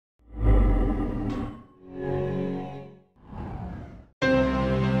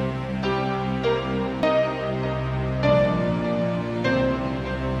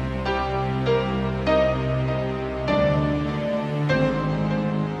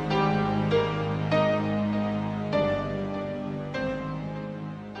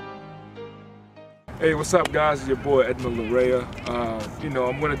Hey, what's up, guys? It's your boy Edmond Laryea.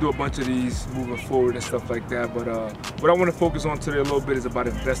 I'm going to do a bunch of these moving forward and stuff like that, but what I want to focus on today a little bit is about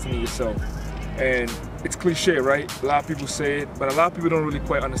investing in yourself. And it's cliche, right? A lot of people say it, but a lot of people don't really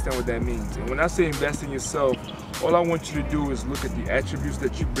quite understand what that means. And when I say invest in yourself, all I want you to do is look at the attributes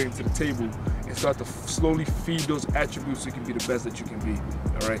that you bring to the table and start to slowly feed those attributes so you can be the best that you can be,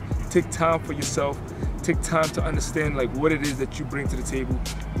 all right? Take time for yourself. Take time to understand like what it is that you bring to the table,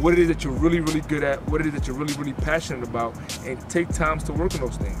 what it is that you're really, really good at, what it is that you're really, really passionate about, and take time to work on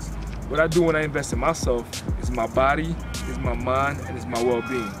those things. What I do when I invest in myself is my body, is my mind, and is my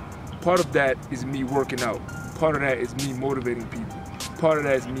well-being. Part of that is me working out. Part of that is me motivating people. Part of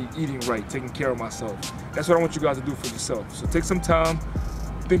that is me eating right, taking care of myself. That's what I want you guys to do for yourself. So take some time,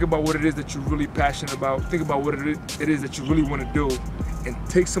 think about what it is that you're really passionate about, think about what it is that you really want to do, and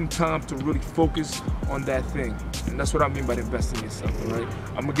take some time to really focus on that thing. And that's what I mean by investing in yourself, all right?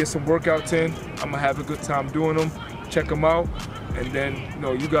 I'm gonna get some workouts in, I'm gonna have a good time doing them, check them out, and then,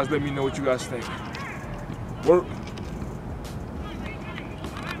 you guys let me know what you guys think. Work.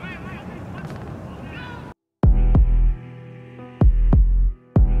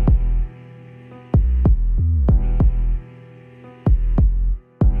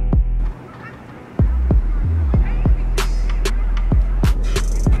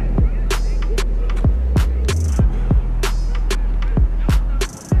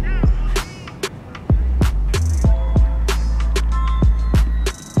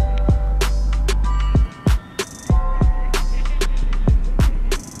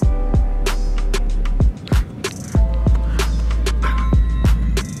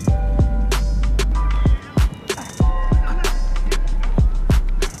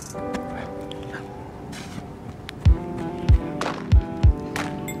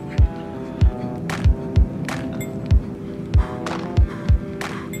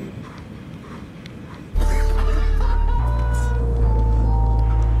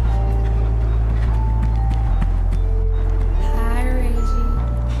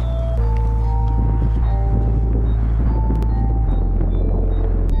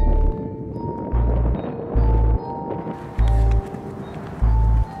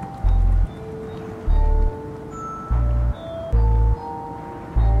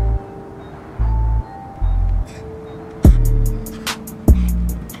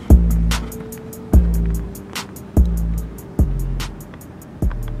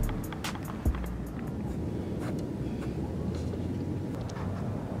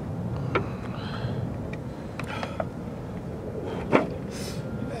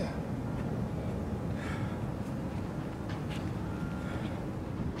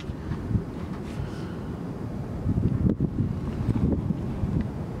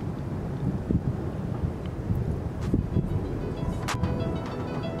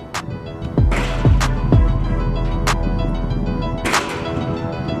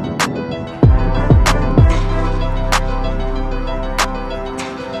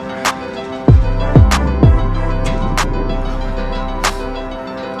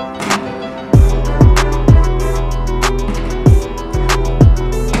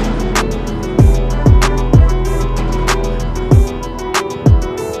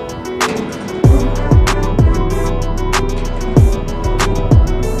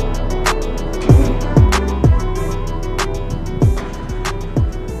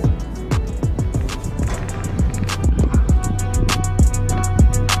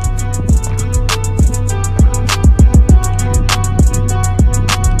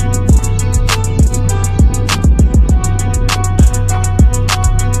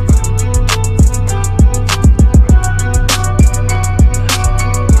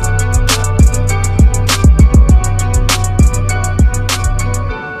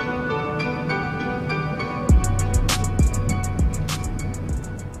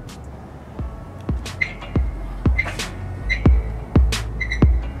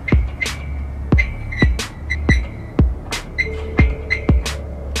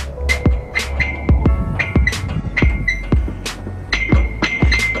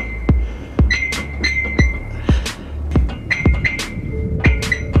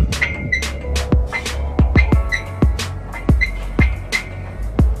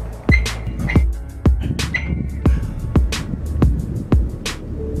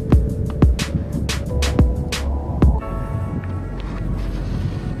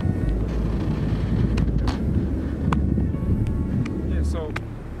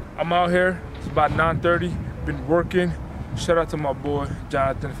 I'm out here, it's about 9:30, been working. Shout out to my boy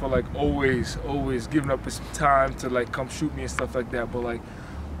Jonathan for like always giving up his time to like come shoot me and stuff like that. But like,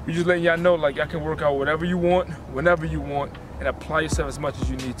 we just letting y'all know like y'all can work out whatever you want, whenever you want, and apply yourself as much as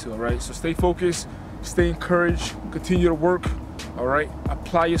you need to, all right? So stay focused, stay encouraged, continue to work, all right?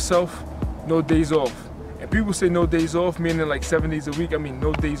 Apply yourself, no days off. And people say no days off, meaning like 7 days a week. I mean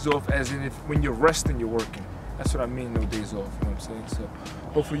no days off as in if when you're resting, you're working. That's what I mean, no days off, you know what I'm saying? So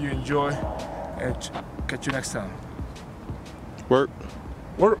hopefully you enjoy, and catch you next time. Work.